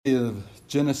Of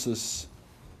Genesis,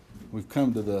 we've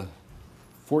come to the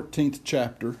 14th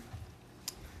chapter,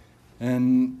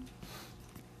 and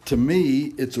to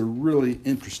me, it's a really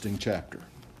interesting chapter.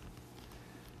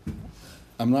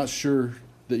 I'm not sure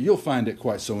that you'll find it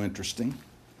quite so interesting,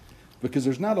 because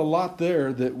there's not a lot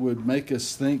there that would make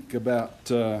us think about,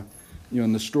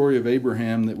 in the story of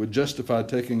Abraham that would justify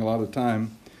taking a lot of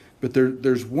time. But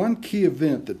there's one key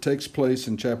event that takes place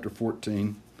in chapter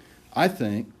 14, I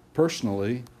think,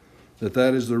 personally,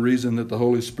 that is the reason that the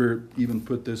Holy Spirit even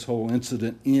put this whole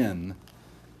incident in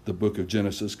the book of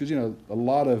Genesis. Because, a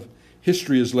lot of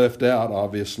history is left out,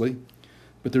 obviously.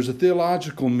 But there's a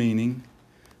theological meaning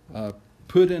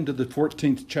put into the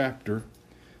 14th chapter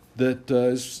that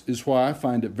is why I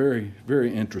find it very,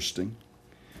 very interesting.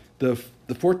 The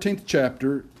 14th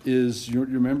chapter is, you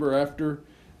remember, after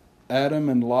Abraham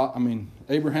and Lot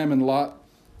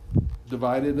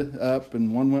divided up,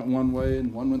 and one went one way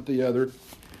and one went the other.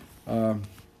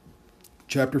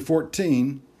 Chapter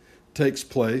 14 takes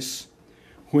place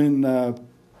when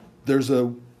there's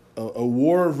a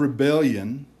war of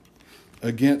rebellion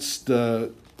against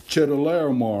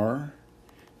Chedorlaomer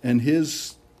and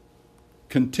his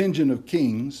contingent of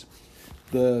kings.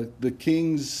 The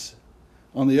kings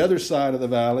on the other side of the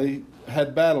valley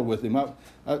had battle with him.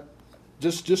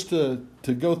 Just to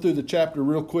go through the chapter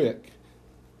real quick,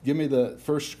 give me the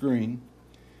first screen.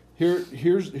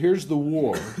 Here's the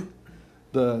war.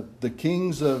 The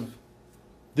kings of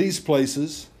these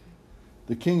places,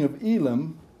 the king of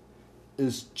Elam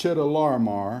is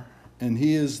Chedorlaomer, and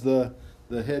he is the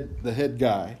head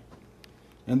guy.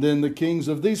 And then the kings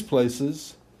of these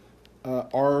places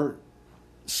are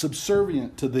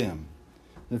subservient to them.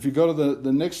 If you go to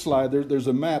the next slide, there's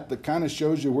a map that kind of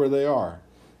shows you where they are.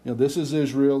 This is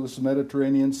Israel, this is the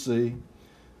Mediterranean Sea.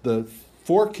 The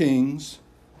four kings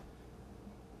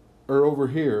are over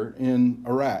here in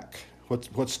Iraq,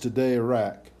 what's today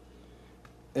Iraq.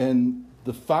 And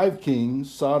the five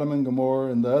kings, Sodom and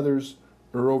Gomorrah and the others,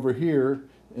 are over here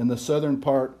in the southern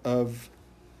part of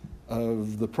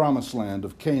the promised land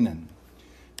of Canaan.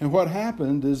 And what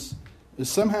happened is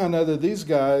somehow or another these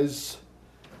guys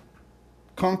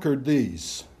conquered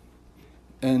these.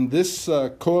 And this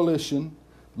coalition,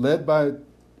 led by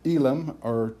Elam,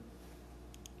 or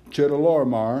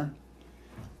Chedorlaomer,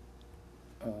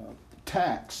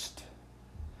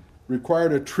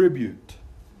 required a tribute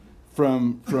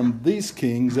from these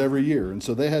kings every year, and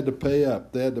so they had to pay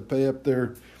up. They had to pay up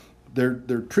their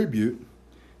tribute,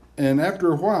 and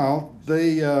after a while,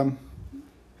 the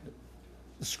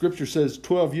Scripture says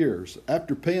 12 years.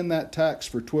 After paying that tax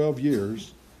for 12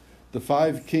 years, the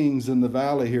five kings in the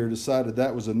valley here decided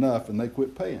that was enough, and they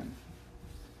quit paying.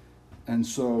 And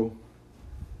so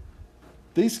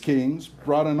these kings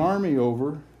brought an army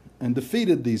over and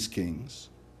defeated these kings.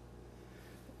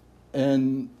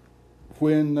 And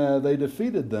when they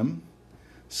defeated them,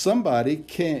 somebody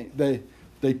came.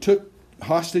 They took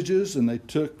hostages, and they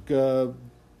took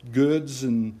goods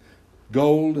and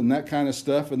gold and that kind of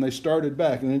stuff, and they started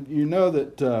back. And you know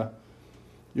that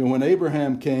when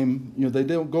Abraham came, they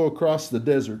don't go across the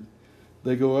desert.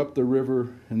 They go up the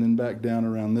river and then back down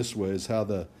around this way is how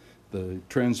the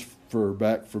transfer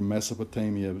back from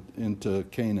Mesopotamia into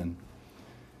Canaan.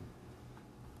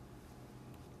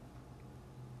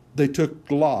 They took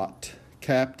Lot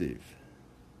captive,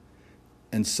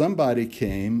 and somebody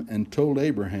came and told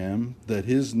Abraham that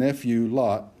his nephew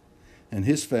Lot and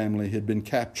his family had been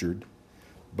captured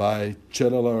by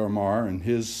Chedorlaomer and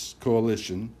his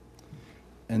coalition.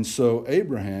 And so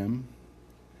Abraham,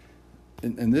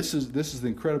 and this is the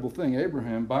incredible thing,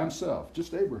 Abraham by himself,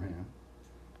 just Abraham,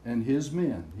 and his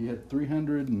men, he had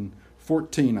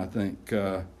 314, I think,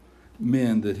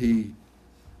 men that he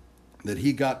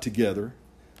got together,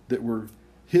 that were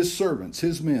his servants,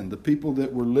 his men, the people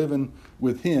that were living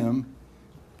with him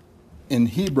in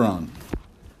Hebron,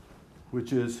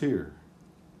 which is here.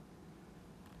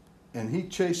 And he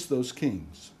chased those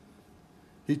kings.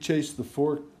 He chased the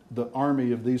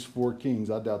army of these four kings.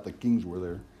 I doubt the kings were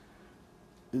there.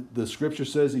 The Scripture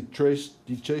says he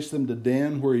chased them to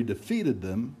Dan, where he defeated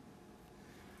them.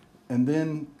 And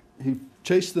then he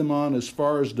chased them on as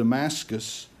far as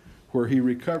Damascus, where he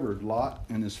recovered Lot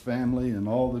and his family and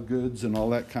all the goods and all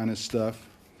that kind of stuff.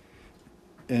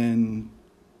 And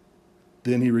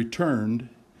then he returned.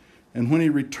 And when he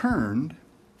returned,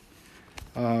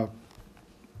 first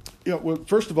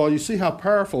of all, you see how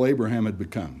powerful Abraham had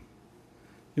become.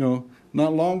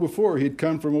 Not long before, he'd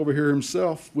come from over here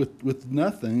himself with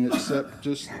nothing except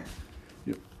just,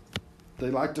 they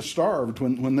like to starve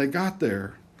when they got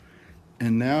there.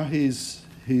 And now he's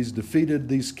defeated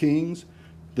these kings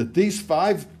that these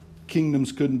five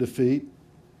kingdoms couldn't defeat.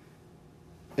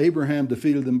 Abraham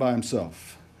defeated them by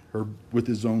himself, or with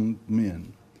his own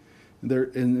men.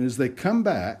 And as they come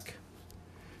back,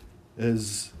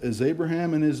 as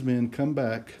Abraham and his men come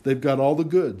back, they've got all the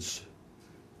goods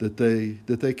that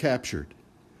they captured.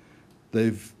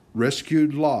 They've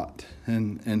rescued Lot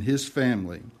and his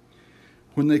family.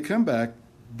 When they come back,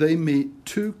 they meet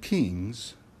two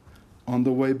kings on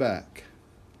the way back.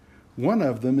 One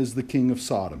of them is the king of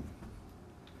Sodom.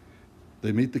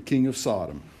 They meet the king of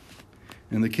Sodom.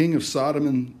 And the king of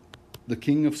Sodom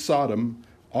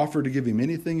offered to give him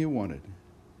anything he wanted.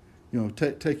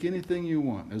 Take anything you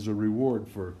want as a reward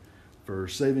for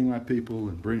saving my people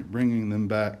and bringing them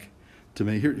back to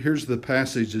me. Here's the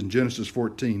passage in Genesis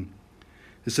 14.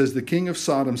 It says, the king of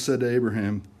Sodom said to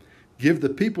Abraham, give the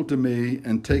people to me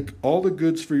and take all the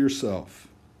goods for yourself.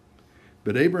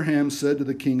 But Abraham said to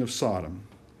the king of Sodom,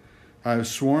 I have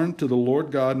sworn to the Lord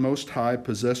God Most High,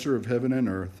 possessor of heaven and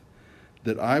earth,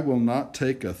 that I will not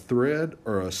take a thread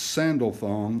or a sandal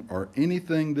thong or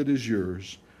anything that is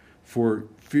yours, for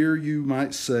fear you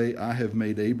might say, I have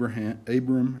made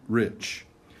Abram rich.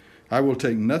 I will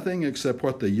take nothing except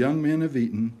what the young men have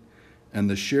eaten, and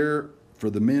the share for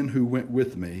the men who went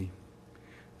with me,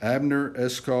 Abner,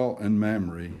 Eshcol, and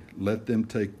Mamre, let them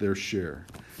take their share.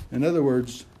 In other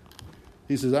words,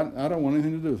 he says, I don't want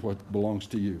anything to do with what belongs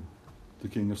to you, the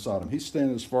king of Sodom. He's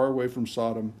standing as far away from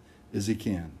Sodom as he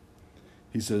can.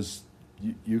 He says,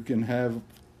 you can have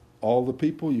all the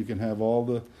people, you can have all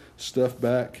the stuff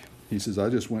back. He says, I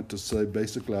just went to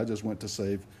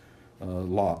save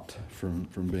Lot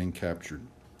from being captured.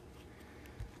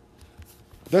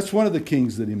 That's one of the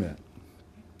kings that he met.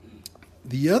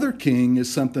 The other king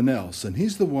is something else, and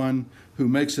he's the one who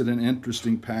makes it an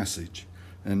interesting passage,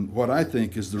 and what I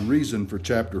think is the reason for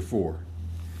chapter 4.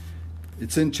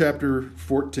 It's in chapter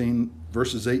 14,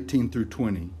 verses 18 through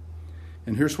 20,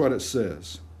 and here's what it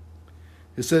says.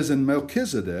 It says, and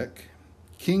Melchizedek,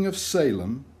 king of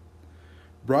Salem,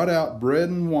 brought out bread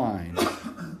and wine.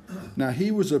 Now he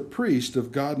was a priest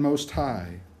of God Most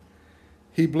High.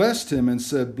 He blessed him and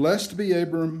said, blessed be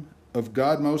Abram of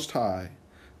God Most High,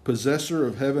 possessor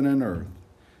of heaven and earth,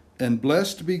 and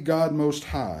blessed be God Most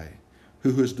High,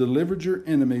 who has delivered your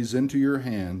enemies into your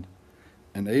hand.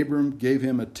 And Abram gave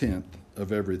him a tenth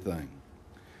of everything.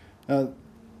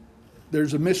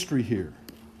 There's a mystery here.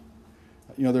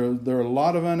 There are a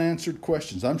lot of unanswered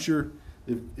questions. I'm sure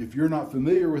if you're not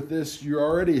familiar with this, you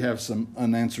already have some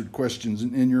unanswered questions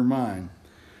in your mind.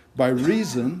 By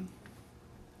reason,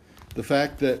 the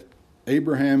fact that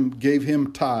Abraham gave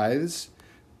him tithes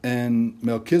and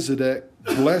Melchizedek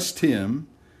blessed him,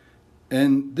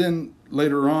 and then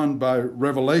later on by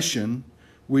revelation,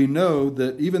 we know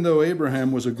that even though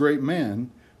Abraham was a great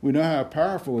man, we know how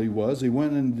powerful he was. He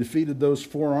went and defeated those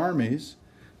 4 armies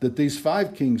that these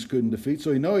 5 kings couldn't defeat.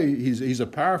 So he's a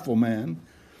powerful man.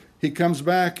 He comes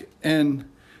back, and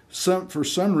for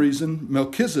some reason,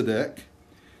 Melchizedek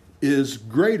is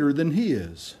greater than he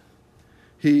is.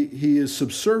 He is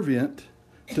subservient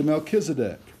to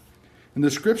Melchizedek. And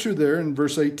the scripture there in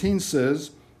verse 18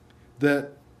 says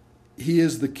that he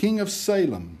is the king of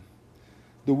Salem.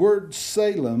 The word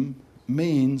Salem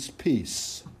means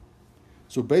peace.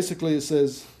 So basically it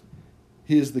says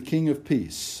he is the king of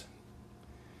peace.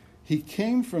 He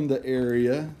came from the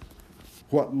area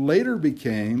what later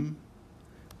became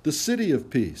the city of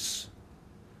peace,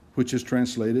 which is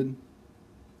translated,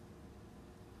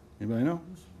 anybody know?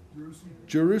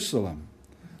 Jerusalem.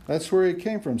 That's where he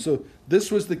came from. So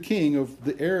this was the king of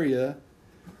the area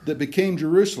that became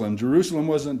Jerusalem. Jerusalem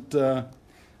wasn't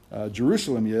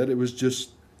Jerusalem yet. It was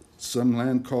just some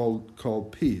land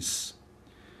called peace.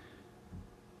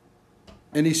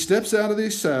 And he steps out of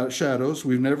these shadows.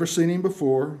 We've never seen him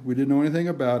before. We didn't know anything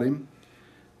about him.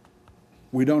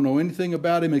 We don't know anything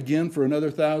about him again for another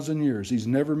 1,000 years. He's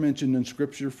never mentioned in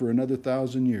Scripture for another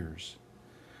 1,000 years.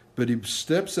 But he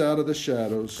steps out of the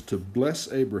shadows to bless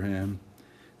Abraham,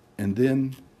 and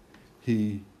then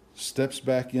he steps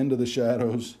back into the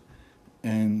shadows.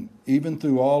 And even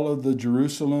through all of the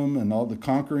Jerusalem and all the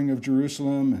conquering of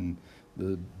Jerusalem and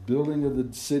the building of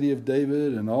the city of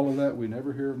David and all of that, we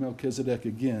never hear of Melchizedek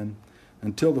again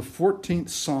until the 14th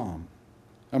Psalm.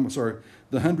 The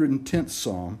 110th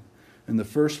Psalm, and the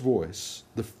first voice,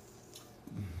 the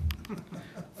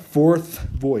fourth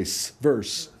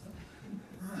verse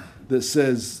that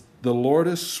says, "The Lord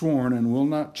has sworn and will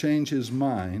not change his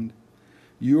mind.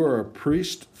 You are a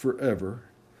priest forever,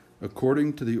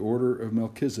 according to the order of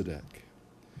Melchizedek."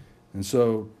 And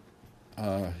so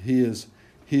he is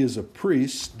a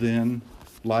priest then,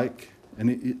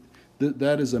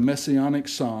 that is a messianic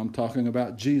psalm talking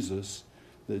about Jesus,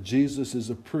 that Jesus is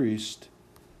a priest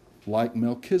like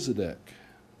Melchizedek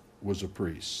was a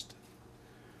priest.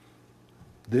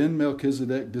 Then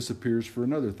Melchizedek disappears for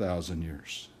another 1,000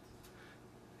 years.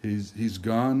 He's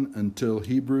gone until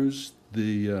Hebrews,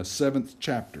 the 7th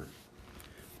chapter,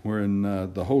 wherein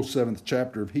the whole 7th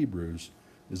chapter of Hebrews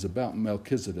is about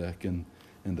Melchizedek and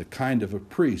the kind of a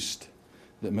priest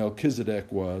that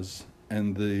Melchizedek was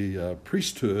and the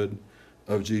priesthood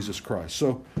of Jesus Christ.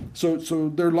 So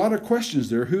there are a lot of questions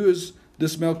there. Who is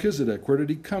this Melchizedek? Where did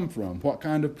he come from? What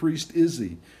kind of priest is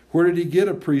he? Where did he get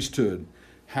a priesthood?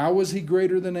 How was he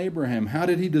greater than Abraham? How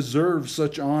did he deserve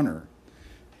such honor?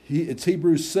 It's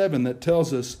Hebrews 7 that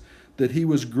tells us that he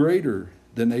was greater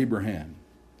than Abraham.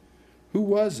 Who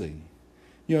was he?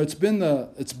 You know, it's been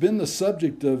the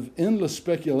subject of endless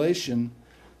speculation,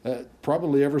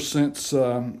 probably ever since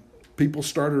people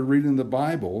started reading the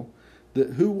Bible.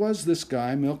 That who was this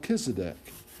guy Melchizedek?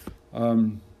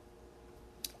 Some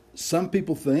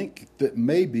people think that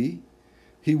maybe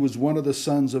he was one of the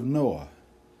sons of Noah.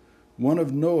 One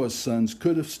of Noah's sons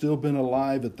could have still been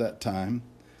alive at that time.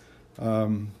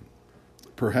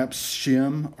 Perhaps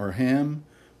Shem or Ham,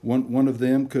 one of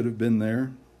them could have been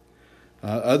there.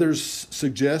 Others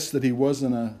suggest that he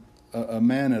wasn't a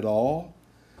man at all,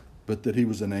 but that he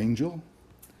was an angel.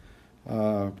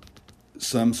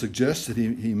 Some suggest that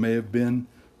he may have been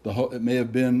it may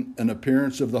have been an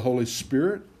appearance of the Holy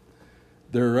Spirit.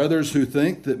 There are others who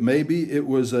think that maybe it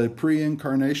was a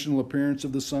pre-incarnational appearance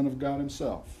of the Son of God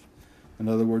himself. In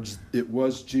other words, it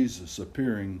was Jesus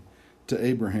appearing to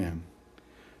Abraham.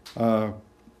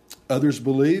 Others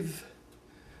believe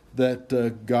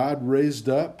that God raised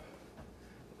up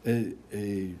a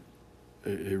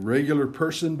regular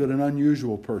person, but an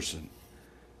unusual person,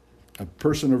 a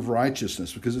person of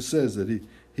righteousness, because it says that he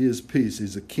is peace.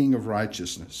 He's a king of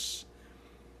righteousness.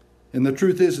 And the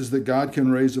truth is that God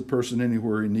can raise a person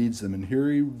anywhere he needs them. And here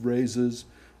he raises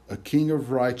a king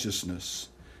of righteousness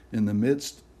in the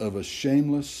midst of a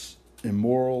shameless,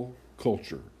 immoral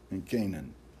culture in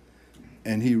Canaan.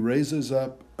 And he raises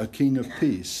up a king of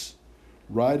peace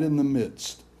right in the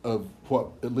midst of what,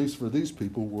 at least for these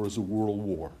people, was a world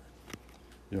war.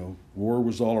 You know, war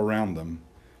was all around them.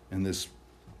 And this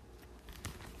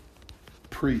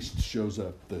priest shows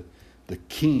up, the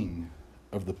king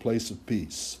of the place of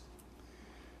peace.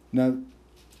 Now,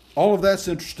 all of that's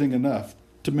interesting enough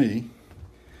to me,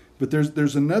 but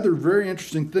there's another very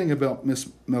interesting thing about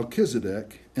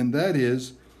Melchizedek, and that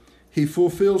is he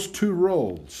fulfills two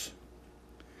roles.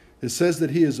 It says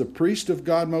that he is a priest of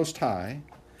God Most High,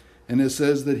 and it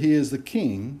says that he is the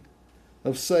king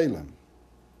of Salem.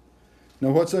 Now,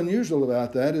 what's unusual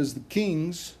about that is the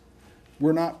kings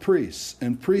were not priests,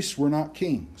 and priests were not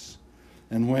kings.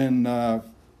 And when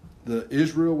the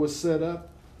Israel was set up,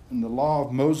 and the law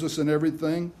of Moses and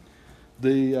everything,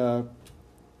 the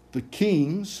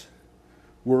kings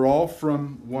were all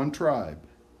from one tribe,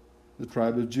 the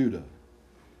tribe of Judah.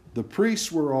 The priests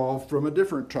were all from a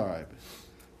different tribe,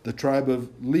 the tribe of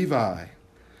Levi.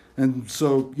 And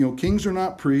so, you know, kings are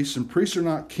not priests and priests are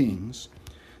not kings.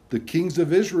 The kings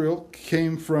of Israel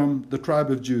came from the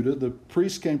tribe of Judah. The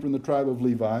priests came from the tribe of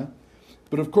Levi.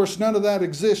 But of course, none of that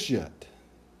exists yet.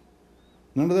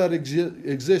 None of that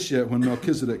exists yet when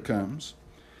Melchizedek comes.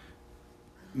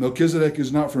 Melchizedek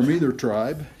is not from either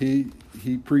tribe. He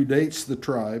predates the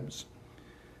tribes.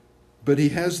 But he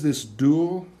has this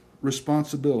dual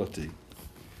responsibility.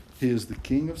 He is the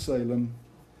king of Salem,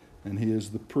 and he is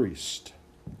the priest.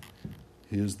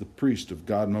 He is the priest of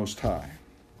God Most High.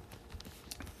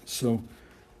 So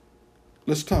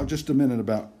let's talk just a minute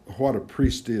about what a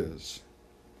priest is.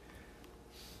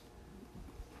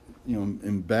 You know,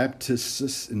 in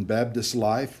Baptist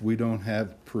life, we don't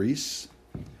have priests.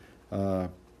 A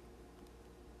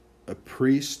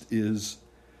priest is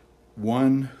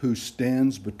one who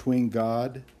stands between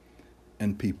God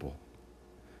and people.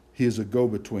 He is a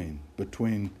go-between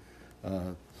between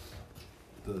the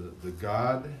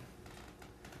God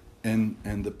and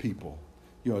the people.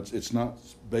 You know, it's not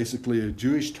basically a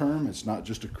Jewish term. It's not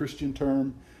just a Christian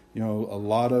term. You know, a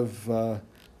lot of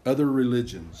other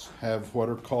religions have what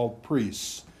are called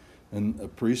priests, and a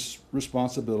priest's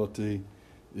responsibility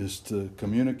is to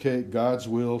communicate God's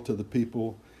will to the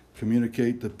people,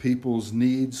 communicate the people's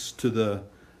needs to the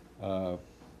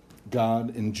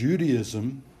God. In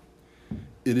Judaism,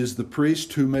 it is the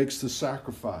priest who makes the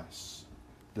sacrifice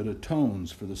that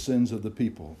atones for the sins of the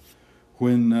people.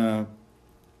 When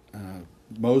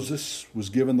Moses was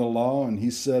given the law and he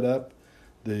set up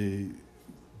the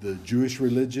Jewish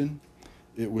religion,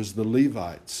 it was the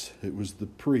Levites, it was the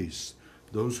priests,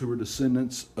 those who were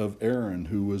descendants of Aaron,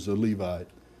 who was a Levite,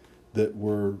 that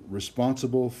were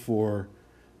responsible for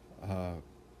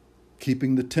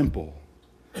keeping the temple,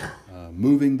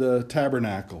 moving the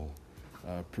tabernacle,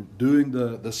 doing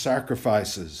the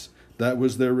sacrifices. That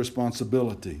was their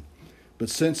responsibility. But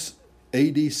since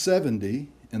AD 70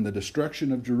 and the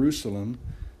destruction of Jerusalem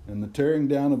and the tearing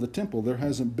down of the temple, there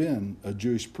hasn't been a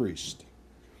Jewish priest.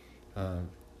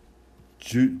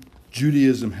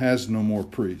 Judaism has no more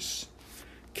priests.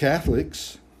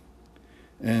 Catholics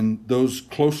and those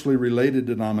closely related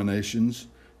denominations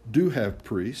do have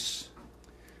priests.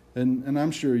 And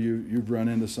I'm sure you've run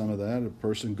into some of that. A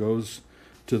person goes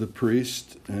to the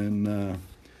priest, and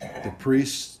the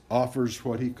priest offers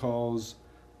what he calls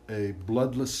a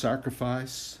bloodless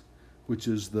sacrifice, which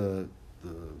is the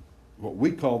what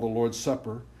we call the Lord's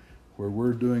Supper, where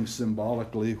we're doing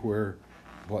symbolically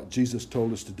what Jesus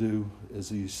told us to do as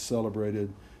he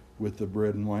celebrated with the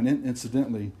bread and wine.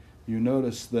 Incidentally, you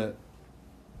notice that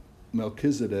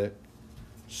Melchizedek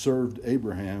served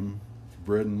Abraham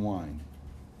bread and wine.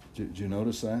 Did you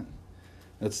notice that?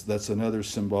 That's another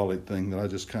symbolic thing that I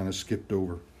just kind of skipped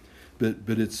over, but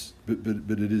it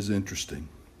is interesting.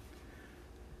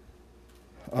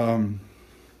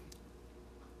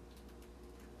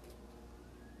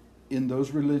 In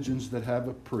those religions that have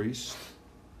a priest,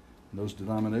 those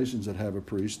denominations that have a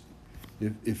priest,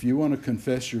 if you want to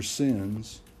confess your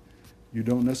sins, you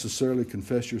don't necessarily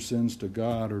confess your sins to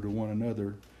God or to one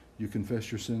another. You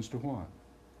confess your sins to what?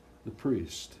 The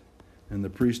priest. And the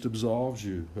priest absolves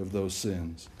you of those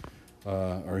sins.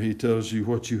 Or he tells you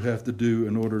what you have to do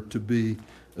in order to be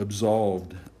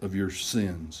absolved of your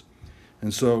sins.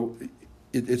 And so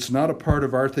it's not a part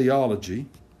of our theology.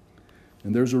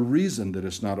 And there's a reason that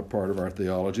it's not a part of our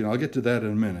theology. And I'll get to that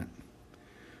in a minute.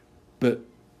 But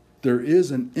there is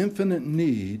an infinite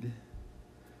need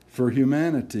for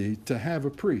humanity to have a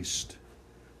priest.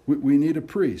 We need a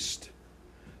priest.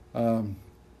 We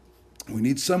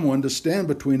need someone to stand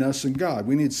between us and God.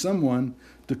 We need someone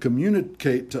to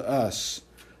communicate to us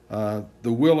the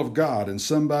will of God, and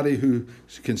somebody who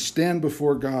can stand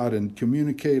before God and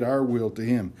communicate our will to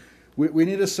Him. We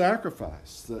need a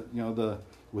sacrifice.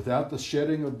 Without the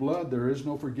shedding of blood, there is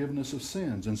no forgiveness of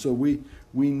sins. And so we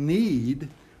need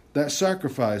that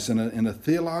sacrifice in a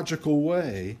theological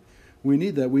way. We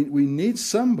need that. We need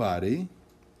somebody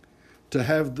to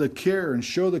have the care and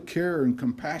show the care and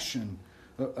compassion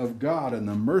of God and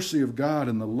the mercy of God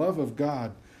and the love of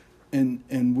God.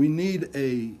 And we need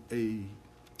a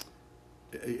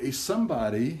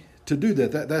somebody to do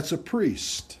that. That's a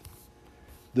priest.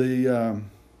 The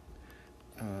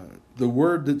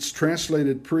word that's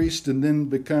translated priest and then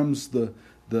becomes the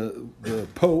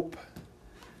pope,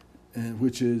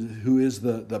 who is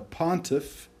the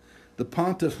pontiff. The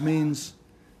pontiff means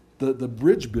the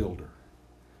bridge builder.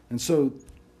 And so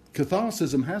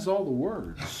Catholicism has all the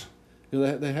words.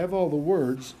 They have all the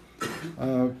words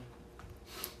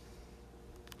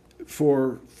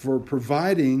for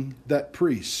providing that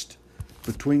priest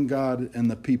between God and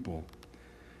the people.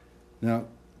 Now,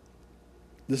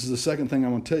 this is the second thing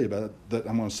I'm going to tell you about that.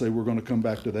 I'm going to say we're going to come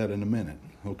back to that in a minute,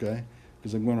 okay?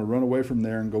 Because I'm going to run away from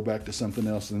there and go back to something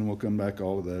else, and then we'll come back to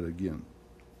all of that again.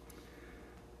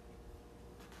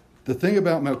 The thing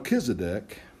about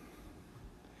Melchizedek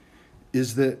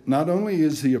is that not only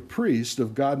is he a priest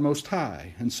of God Most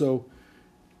High, and so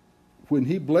when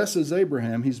he blesses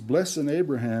Abraham, he's blessing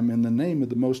Abraham in the name of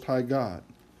the Most High God.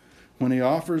 When he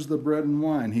offers the bread and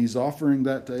wine, he's offering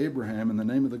that to Abraham in the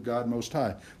name of the God Most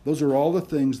High. Those are all the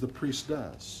things the priest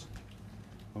does.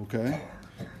 Okay?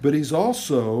 But he's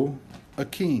also a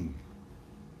king.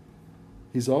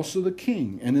 He's also the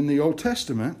king. And in the Old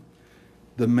Testament,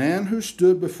 the man who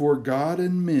stood before God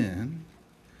and men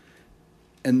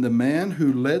and the man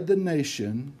who led the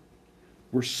nation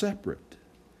were separate,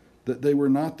 that they were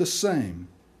not the same.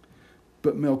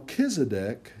 But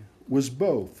Melchizedek was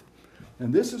both.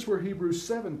 And this is where Hebrews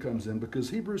 7 comes in, because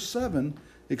Hebrews 7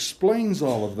 explains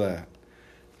all of that.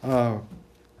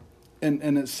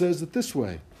 And it says it this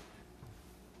way.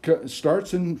 It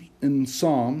starts in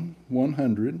Psalm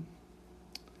 104,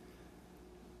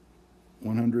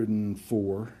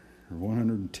 or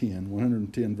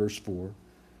 110 verse 4,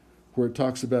 where it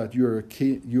talks about you are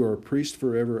a priest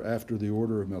forever after the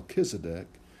order of Melchizedek,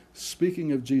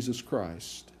 speaking of Jesus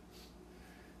Christ.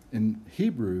 In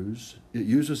Hebrews, it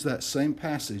uses that same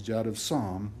passage out of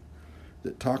Psalm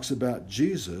that talks about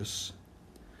Jesus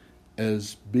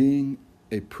as being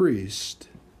a priest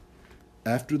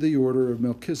after the order of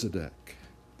Melchizedek.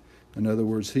 In other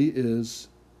words, he is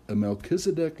a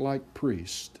Melchizedek-like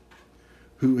priest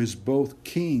who is both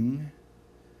king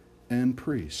and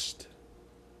priest.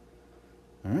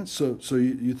 All right, so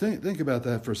you think about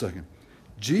that for a second.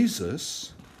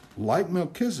 Jesus, like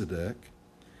Melchizedek,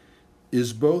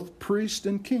 is both priest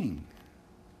and king.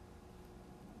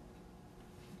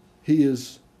 He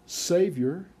is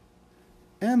Savior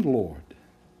and Lord.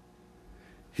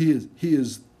 He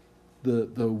is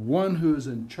the one who is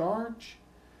in charge,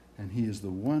 and he is the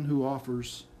one who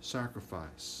offers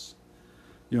sacrifice.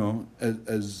 You know,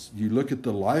 as you look at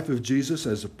the life of Jesus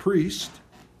as a priest,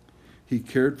 he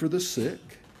cared for the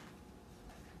sick.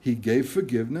 He gave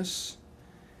forgiveness.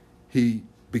 He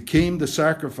became the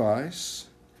sacrifice.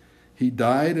 He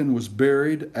died and was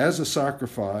buried as a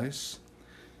sacrifice.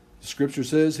 The scripture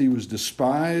says he was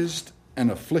despised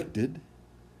and afflicted.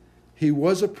 He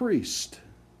was a priest.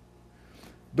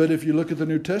 But if you look at the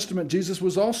New Testament, Jesus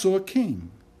was also a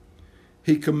king.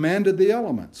 He commanded the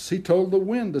elements. He told the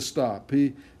wind to stop.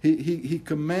 He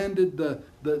commanded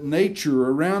the nature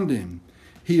around him.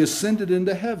 He ascended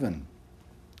into heaven.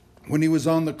 When he was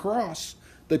on the cross,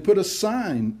 they put a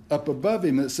sign up above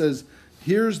him that says,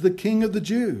 "Here's the King of the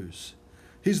Jews."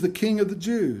 He's the King of the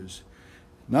Jews.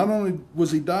 Not only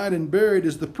was he died and buried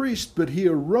as the priest, but he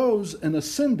arose and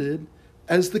ascended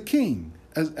as the King,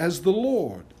 as the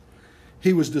Lord.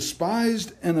 He was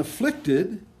despised and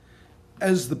afflicted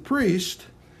as the priest,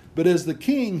 but as the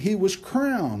King, he was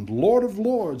crowned Lord of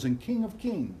Lords and King of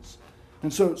Kings.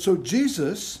 And so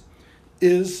Jesus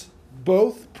is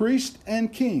both priest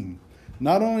and king.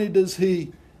 Not only does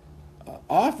he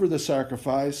offer the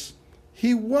sacrifice,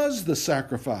 he was the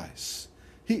sacrifice.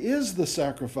 He is the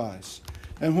sacrifice.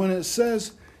 And when it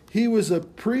says he was a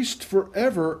priest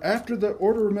forever after the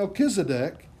order of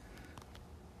Melchizedek,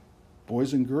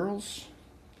 boys and girls,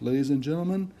 ladies and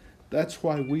gentlemen, that's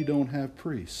why we don't have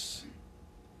priests.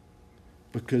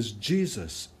 Because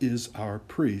Jesus is our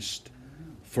priest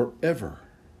forever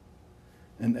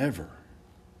and ever.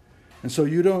 And so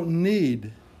you don't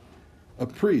need a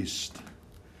priest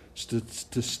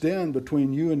to stand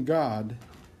between you and God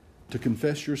to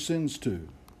confess your sins to.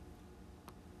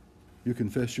 You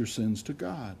confess your sins to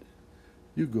God.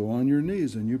 You go on your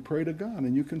knees and you pray to God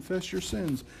and you confess your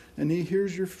sins. And he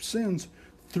hears your sins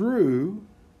through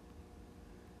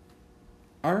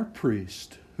our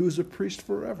priest, who is a priest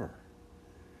forever,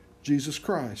 Jesus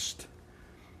Christ.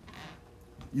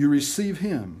 You receive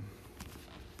him.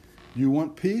 You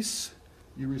want peace?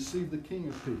 You receive the King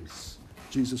of peace,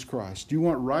 Jesus Christ. You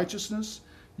want righteousness?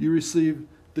 You receive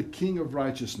the King of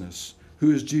righteousness,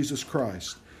 who is Jesus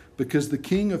Christ. Because the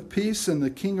King of peace and the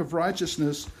King of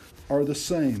righteousness are the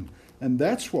same. And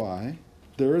that's why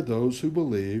there are those who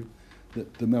believe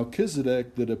that the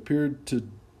Melchizedek that appeared to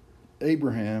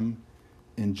Abraham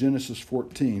in Genesis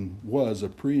 14 was a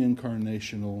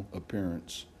pre-incarnational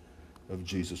appearance of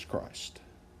Jesus Christ.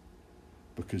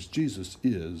 Because Jesus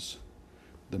is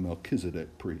the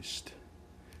Melchizedek priest.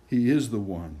 He is the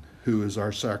one who is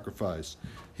our sacrifice.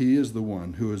 He is the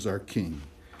one who is our king.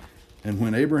 And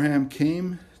when Abraham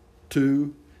came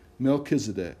to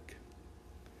Melchizedek,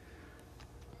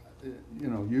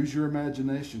 use your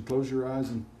imagination, close your eyes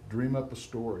and dream up a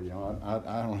story.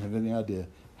 I don't have any idea.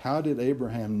 How did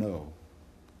Abraham know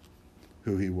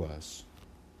who he was?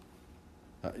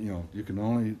 You can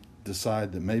only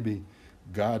decide that maybe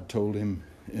God told him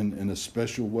in a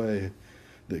special way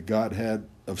that God had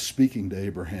of speaking to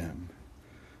Abraham,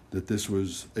 that this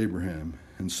was Abraham.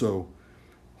 And so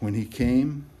when he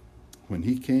came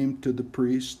to the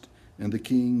priest and the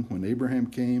king, when Abraham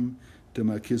came to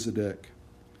Melchizedek,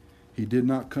 he did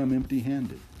not come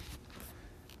empty-handed.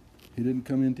 He didn't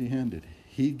come empty-handed.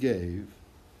 He gave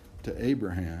to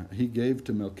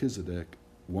Melchizedek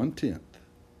 1/10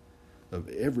 of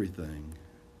everything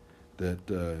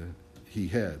that he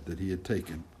had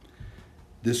taken.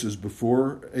 This is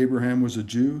before Abraham was a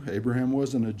Jew. Abraham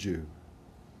wasn't a Jew.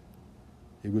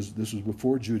 This was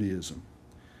before Judaism.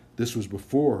 This was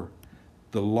before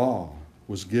the law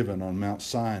was given on Mount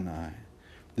Sinai.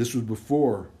 This was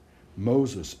before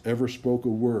Moses ever spoke a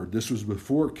word. This was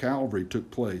before Calvary took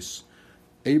place.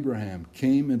 Abraham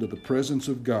came into the presence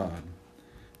of God,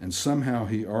 and somehow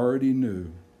he already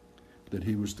knew that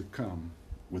he was to come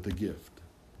with a gift,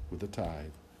 with a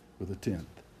tithe, with a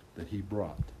tenth that he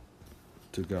brought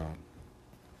to God.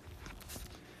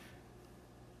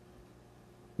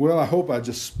 Well, I hope I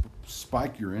just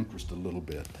spike your interest a little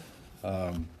bit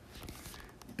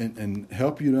and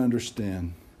help you to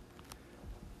understand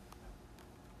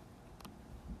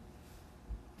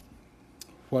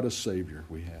what a Savior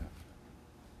we have.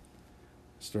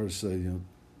 Start to say,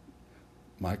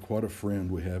 Mike, what a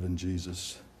friend we have in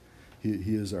Jesus.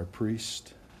 He is our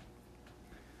priest,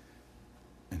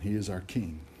 and he is our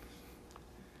king.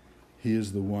 He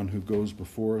is the one who goes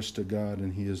before us to God,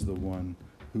 and he is the one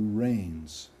who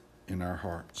reigns in our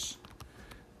hearts.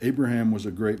 Abraham was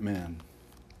a great man.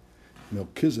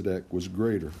 Melchizedek was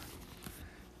greater.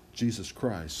 Jesus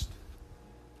Christ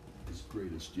is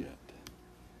greatest yet.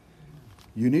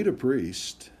 You need a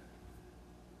priest.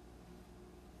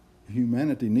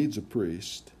 Humanity needs a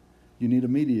priest. You need a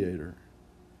mediator.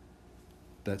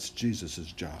 That's Jesus'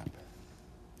 job.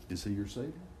 Is he your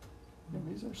Savior? No,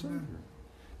 he's our Savior.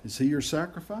 Is he your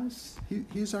sacrifice?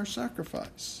 He's our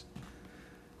sacrifice.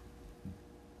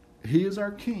 He is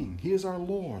our King. He is our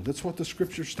Lord. That's what the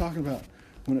Scripture's talking about.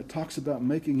 When it talks about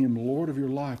making him Lord of your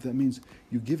life, that means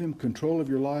you give him control of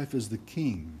your life as the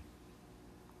King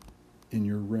in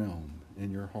your realm,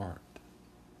 in your heart.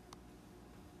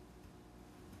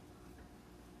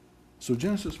 So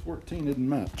Genesis 14 isn't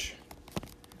much,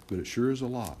 but it sure is a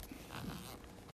lot.